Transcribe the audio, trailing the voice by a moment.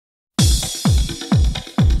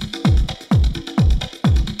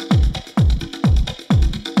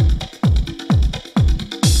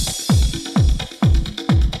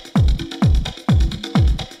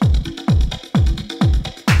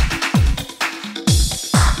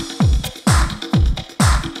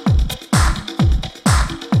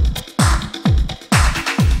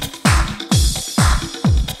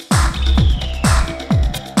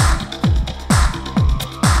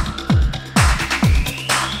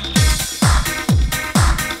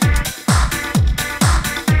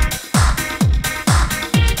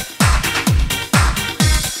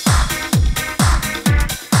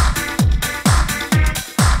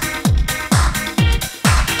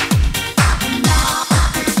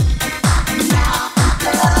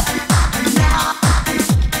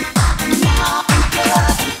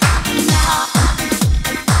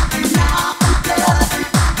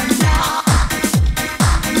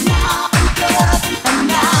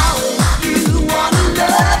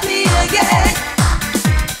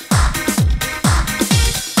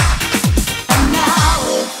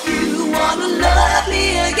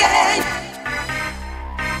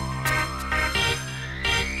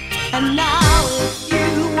And now if you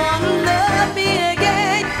wanna love me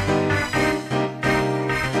again,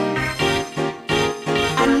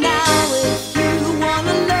 and now if you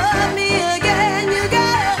wanna love me again, you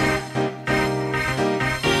gotta.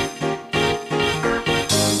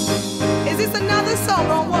 Is this another song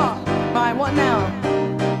or what? Right, what now?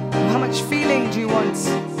 How much feeling do you want?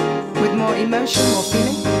 With more emotion, more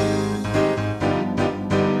feeling?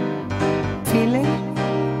 Feeling?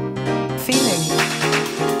 Feeling.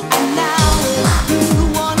 And now if you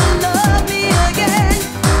wanna love me again,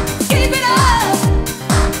 keep it up.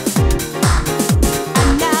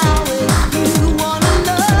 And now if you wanna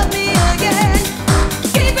love me again,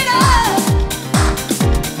 keep it up.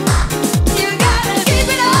 You gotta keep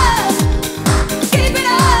it up. Keep it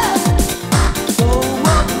up. Whoa,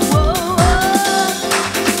 whoa, whoa, whoa.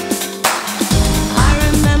 I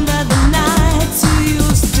remember the nights you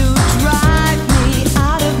used to drive me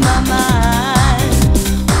out of my mind.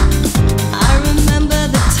 I remember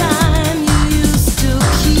the time you used to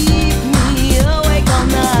keep me awake all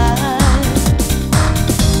night.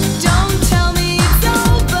 Don't tell me it's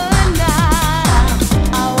over now.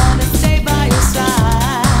 I wanna stay by your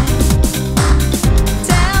side.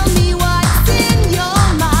 Tell me what's in your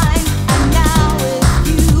mind. And now if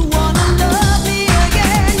you wanna love me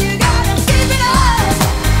again, you gotta keep it up.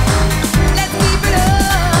 Let's keep it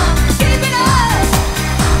up. Keep it up.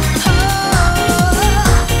 Oh,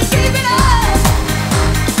 keep it up.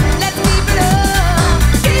 Let's keep it up.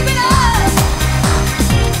 Keep it up.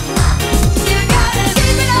 You gotta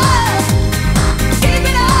keep it up. Keep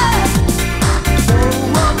it up. Whoa,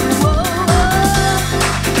 whoa, whoa.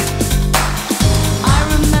 I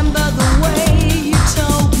remember the way you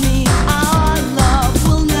told me our love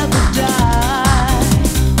will never die.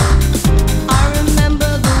 I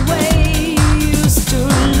remember the way you used to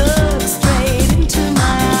look straight into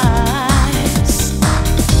my eyes.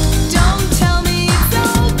 Don't tell me it's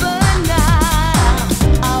over now.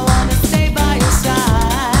 I wanna stay by your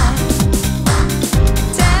side.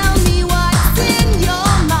 Tell me what's in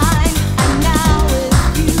your mind. And now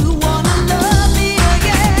if you wanna love me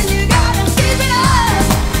again, you gotta keep it up.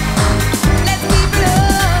 Let's keep it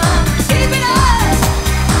up. Keep it up.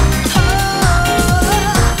 Oh,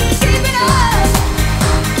 keep it up.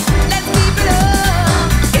 Let's keep it up.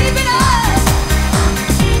 Keep it up.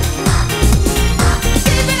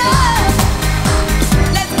 Keep it up.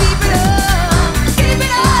 Let's keep it up. Keep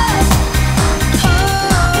it up. Oh,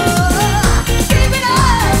 keep it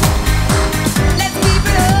up. Let's keep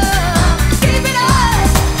it up. Keep it up.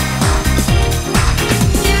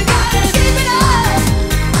 You gotta keep it up.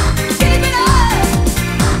 Keep it up.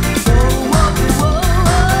 Whoa, whoa, whoa.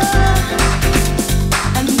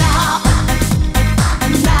 And now,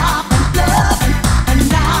 and now I'm loving. And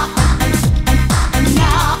now, and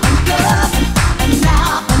now I'm loving. And now,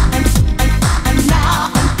 and now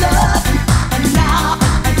I'm loving. And now,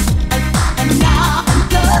 and now I'm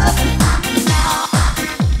loving. And now,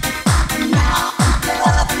 and now I'm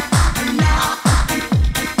loving. And now,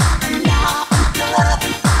 and now I'm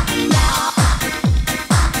loving. And now,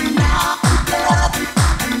 and now I'm loving.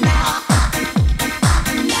 And now,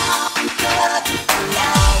 and now I'm loving.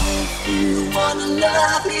 Now if you wanna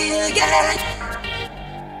love me again.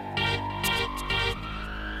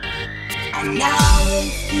 And now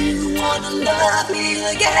if you wanna love me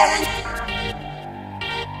again.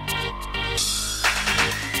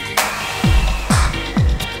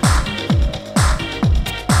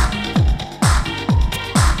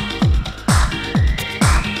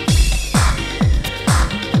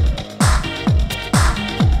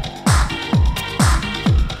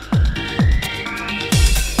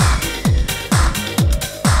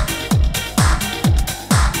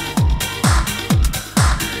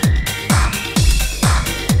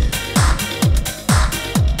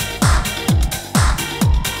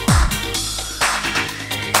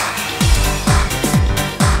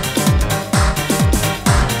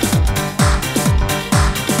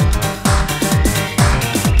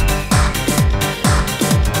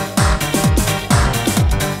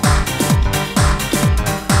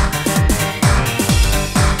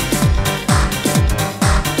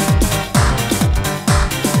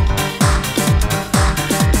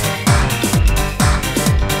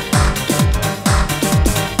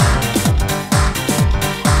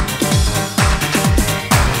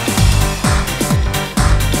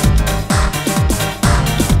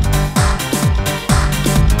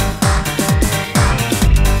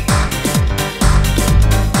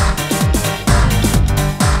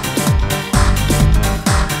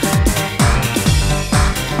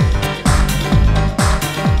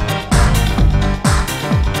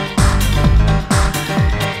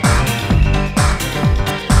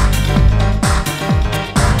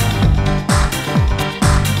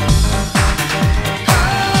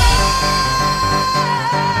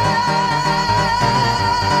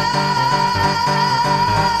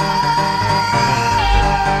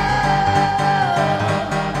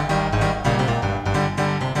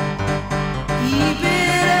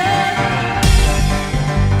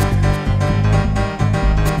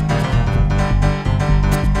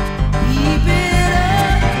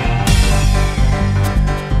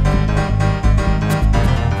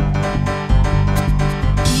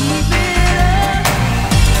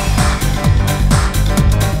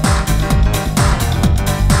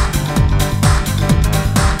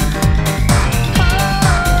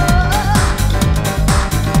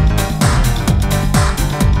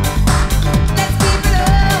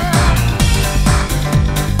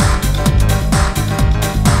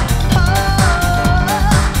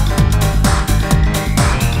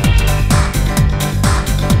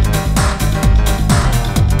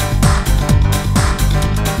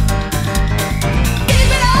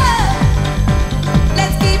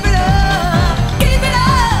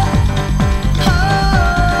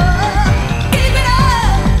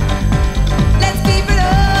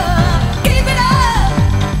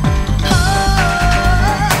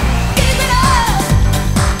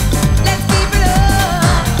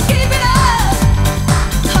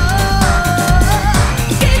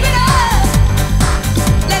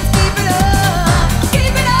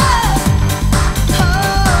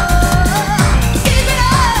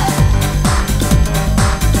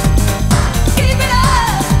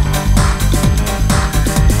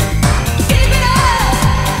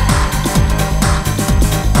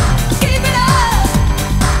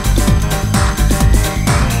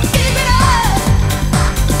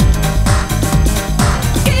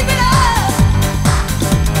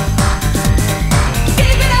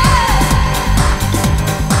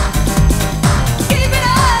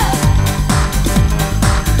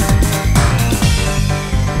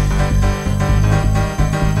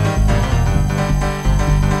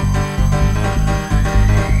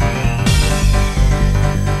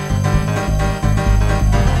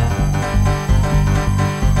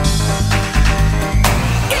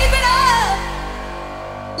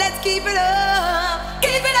 keep it up.